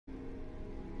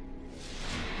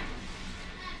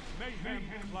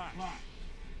Clash.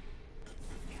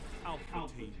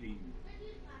 Alpha team.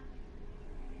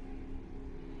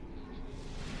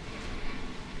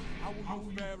 How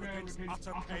will you fare against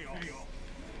utter chaos?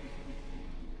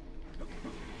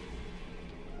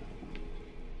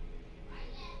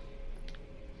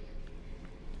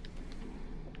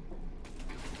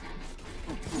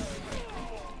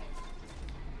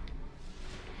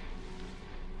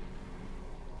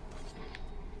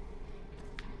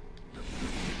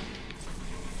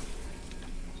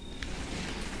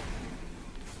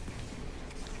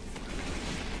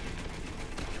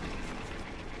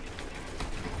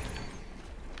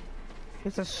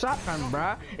 It's a shotgun,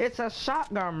 bro. It's a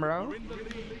shotgun, bro.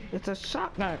 It's a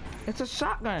shotgun. It's a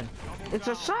shotgun. It's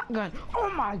a shotgun. Oh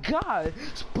my god.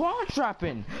 Spawn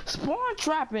trapping. Spawn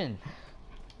trapping.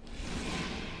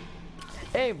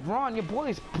 Hey, Ron, your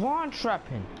boy's spawn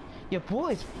trapping. Your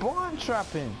boy's spawn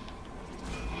trapping.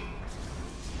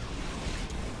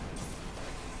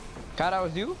 God, that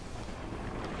was you?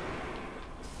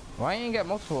 Why you ain't get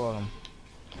multiple of them?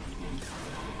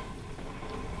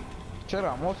 Should've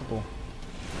got multiple.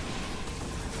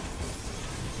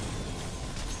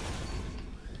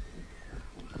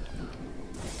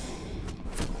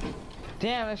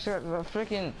 Damn, that shit,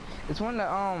 freaking, it's one that,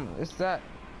 it's that.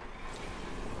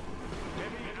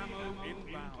 Heavy ammo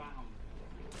inbound.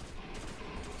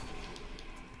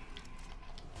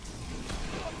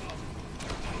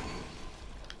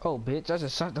 Oh, bitch, I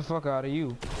just shot the fuck out of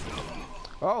you.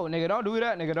 Oh, nigga, don't do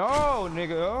that, nigga. Oh,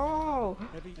 nigga, oh.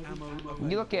 Heavy ammo.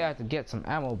 You look at to get some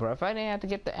ammo, bro. If I didn't have to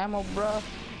get the ammo, bro,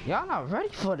 y'all not ready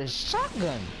for the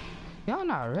shotgun. Y'all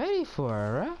not ready for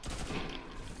it, bro.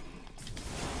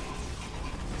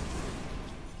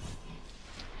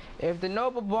 If the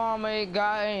Noble Bomb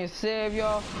guy ain't save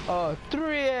y'all, 3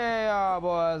 of y'all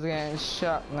boys getting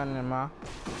shotgun, man.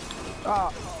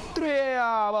 3 of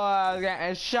y'all boys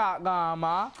getting shotgun,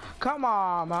 man. Come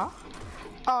on, man.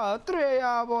 3 of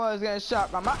y'all boys getting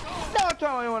shotgun, man. Don't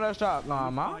try me with a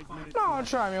shotgun, man. Don't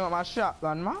try me with my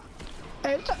shotgun, man.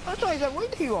 Hey, 27, what do you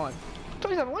think you on?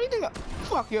 27, what do you think?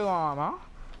 Fuck you on, man.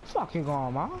 Fuck you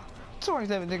on, man.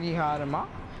 27 think you harder, man.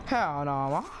 Hell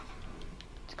no, man.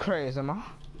 It's crazy, man.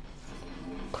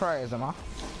 Crazy, man.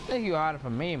 Think you hiding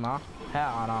from me, man.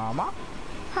 Hell no, man.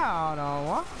 Hell no,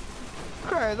 man.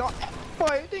 Crazy, man.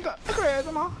 Boy, you think you're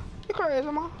crazy, man. You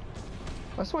crazy, man.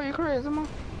 I swear you crazy, man.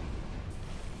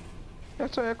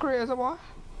 That's why you're crazy, boy.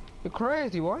 You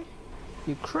crazy, boy.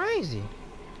 You crazy.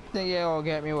 Think you gonna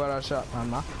get me with a shotgun,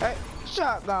 man. Hey,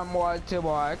 shotgun, boy,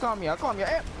 boy. Come here, come here.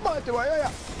 Hey, boy,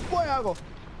 yeah. Boy, I go.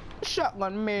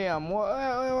 Shotgun, man.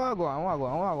 What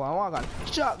going?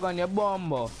 Shotgun, your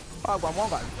bumbo.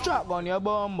 Shotgun, your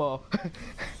bumbo.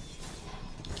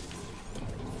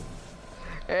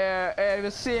 Hey,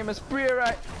 the same spray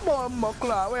right. Bumbo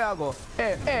clock, where I go?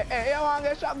 Hey, you wanna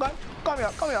get shotgun? Come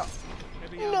here.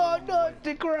 No,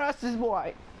 dirty crosses,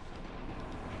 boy.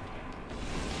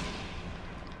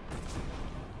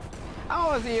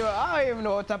 I don't even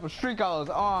know what type of streak I was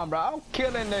on, bro. I'm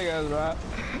killing niggas, bro.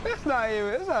 It's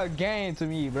not a game to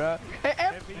me, bro.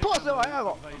 Hey, pussy, where I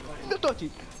go? Don't touch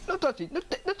it. Don't touch it.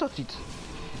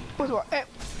 Pussy, hey,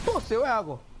 pussy, where I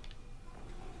go?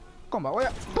 Come back,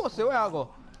 where? Pussy, where I go?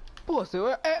 Pussy,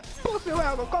 where? Hey, pussy, where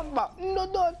I go? Come back.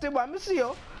 No, dirty, boy. Me see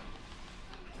you.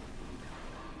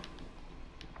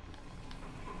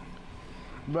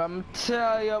 Bro, I'm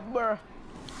telling you, bro.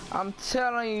 I'm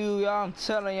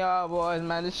telling y'all boys,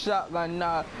 man, this shotgun,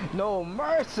 no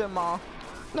mercy, man.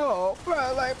 No,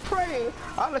 bro, like, pray.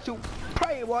 I'll let you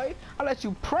pray, boy. I'll let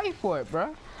you pray for it,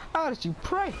 bro. I'll let you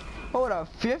pray. Hold up,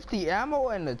 50 ammo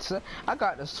in the I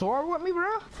got the sword with me,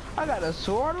 bro. I got the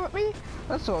sword with me.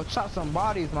 Let's go chop some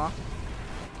bodies, man.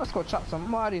 Let's go chop some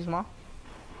bodies, man.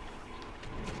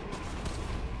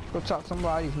 Go chop some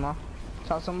bodies, man.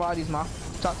 Chop some bodies, man.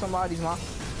 Chop some bodies, man.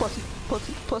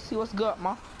 Pussy, what's good,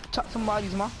 man? Chop some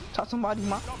bodies, man. Chop some bodies,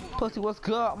 man. Pussy, what's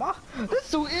good, man? This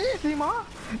is too easy, man.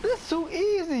 This is too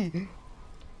easy.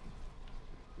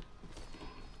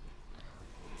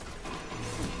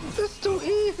 This is too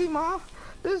easy, man.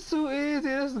 This is too easy.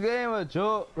 This game a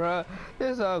joke, bro.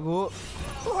 This is a good.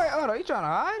 Wait, hold on. You trying to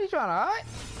hide? You trying to hide?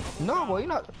 No, boy, you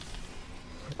not.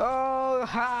 Oh,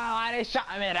 how they shot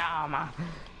me down, man.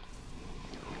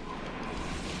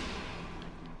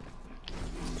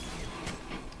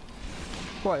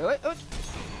 Boy, wait.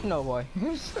 No, boy.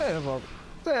 Say the fuck.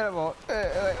 Hey,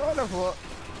 what the fuck?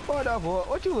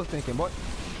 What you was thinking, boy?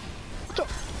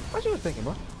 What you was thinking,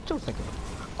 boy? What you was thinking, boy?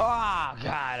 Oh,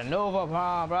 God, a Nova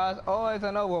bomb, bro. It's always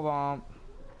a Nova bomb.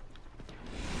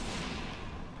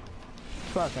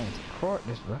 Try to record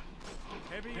this, bro.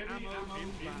 Heavy ammo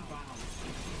inbound.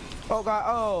 Oh god,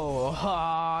 oh,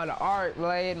 the arc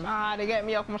blade, man, they get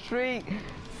me off my street.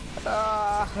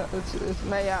 It's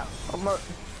me out.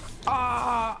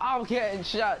 I'm getting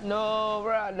shot. No,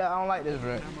 bro, I don't like this,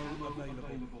 bro. Ammo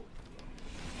available.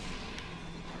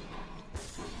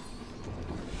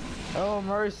 Oh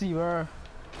mercy, bro.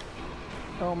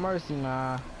 Oh mercy,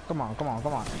 man. Come on, come on,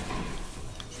 come on.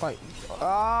 Fight.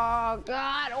 Oh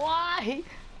god, why?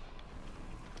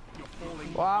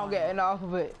 Why I'm getting off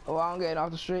of it? Why I'm getting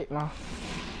off the street, man?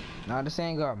 Nah, this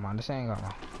ain't good, man. This ain't good,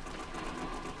 man.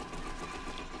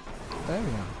 There we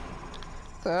go.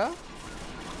 What the hell?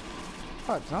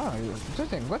 What? No,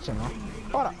 this ain't glitching, man.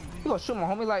 Hold up. You gonna shoot my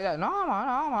homie like that? No, man.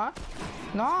 No, man.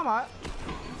 No, man.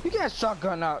 You can't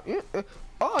shotgun out.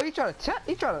 Oh, he try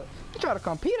to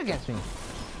compete against me.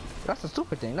 That's a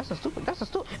stupid thing. That's a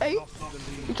stupid. Hey,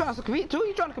 you trying to compete too?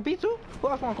 You trying to compete too? Who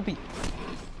else want to compete?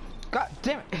 God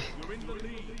damn it. You're in the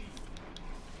lead.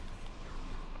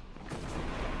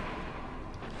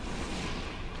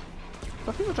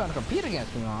 So people trying to compete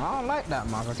against me, man. I don't like that,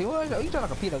 man. See, what you trying to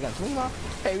compete against me, man?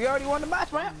 Hey, we already won the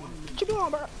match, man. What you doing,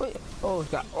 bro? Wait. Oh,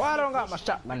 God. Oh, I don't got my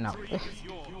shotgun now.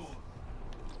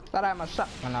 Thought I had my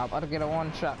shotgun now. I'd get a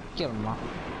one shot kill him, man.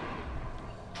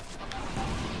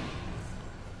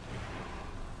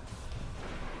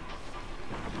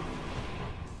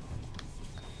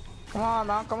 Come on,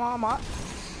 man. Come on, man.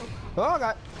 Oh,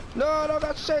 God. No, no,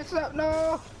 got shades up.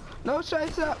 No. No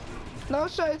shades up. No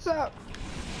shades up.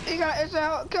 He got itch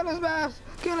out. Kill this man.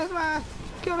 Kill this man.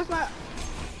 Kill this man.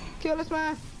 Kill this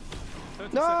man.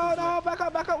 No, no, back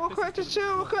up, real quick. Just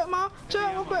chill, real quick, man. Chill,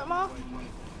 real quick, man.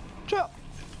 Chill.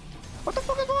 What the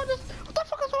fuck is wrong with this? What the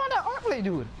fuck is wrong with that arc blade,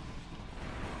 dude?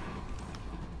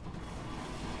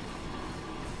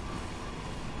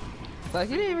 Like,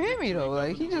 he didn't even hit me, though.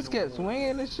 Like, he just kept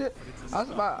swinging and shit.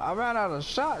 I ran out of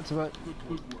shots, but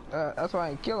that's why I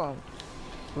didn't kill him.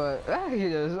 But he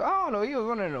just, I don't know, he was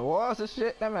running in the walls and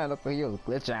shit. That man looked like he was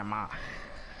glitching, man.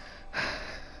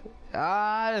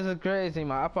 This is crazy,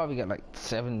 man. I probably got like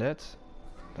 7 deaths.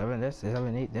 7 deaths,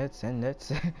 7, 8 deaths, 10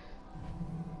 deaths.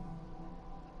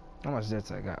 How much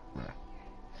deaths I got, man?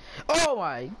 Oh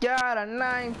my god, a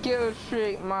 9 kill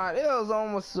streak, man. It was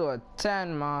almost to a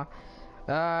 10, man.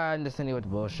 I'm just with the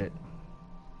bullshit.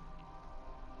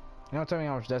 You don't tell me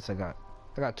how much deaths I got.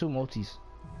 I got 2 multis.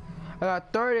 I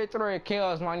got 33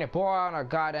 kills, man. Your boy on a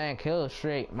goddamn kill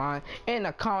streak, man. In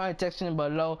the comment section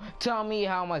below, tell me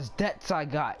how much deaths I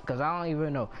got, cause I don't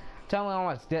even know. Tell me how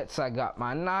much deaths I got,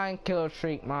 man. 9 kill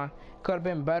streak, man. Could have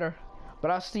been better, but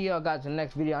I'll see y'all guys in the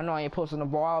next video. I know I ain't posting the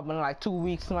ball in like 2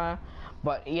 weeks, man.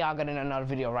 But y'all got in another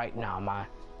video right now, man.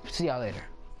 See y'all later.